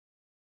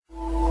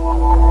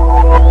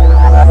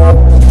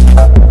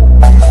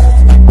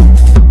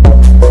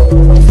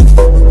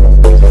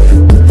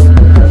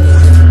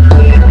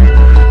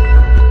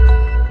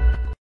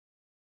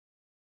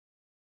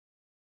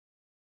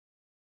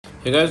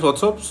Hey guys,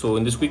 what's up? So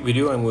in this quick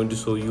video I'm going to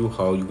show you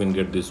how you can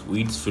get this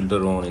weeds filter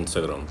on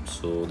Instagram.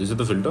 So this is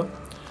the filter.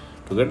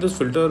 To get this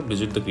filter,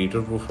 visit the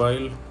creator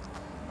profile.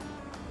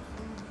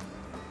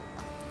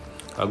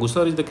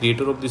 Agusar is the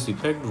creator of this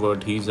effect,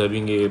 but he's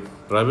having a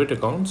private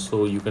account,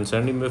 so you can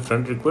send him a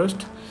friend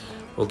request.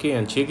 Okay,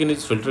 and check in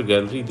his filter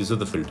gallery. This is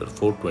the filter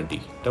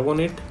 420. Tap on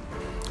it.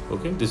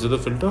 Okay, this is the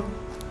filter.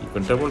 You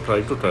can tap on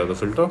try the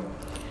filter.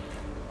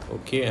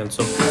 Okay, and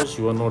suppose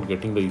you are not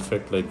getting the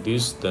effect like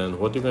this, then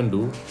what you can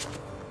do,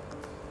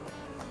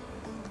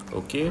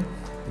 okay,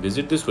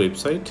 visit this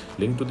website.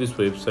 Link to this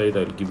website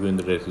I'll give you in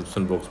the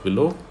description box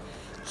below.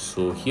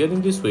 So here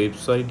in this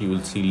website you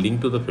will see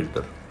link to the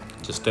filter.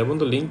 Just tap on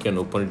the link and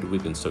open it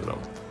with Instagram.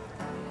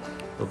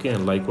 Okay,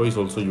 and likewise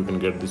also you can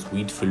get this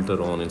weed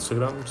filter on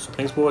Instagram. So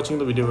thanks for watching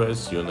the video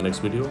guys. See you in the next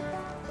video.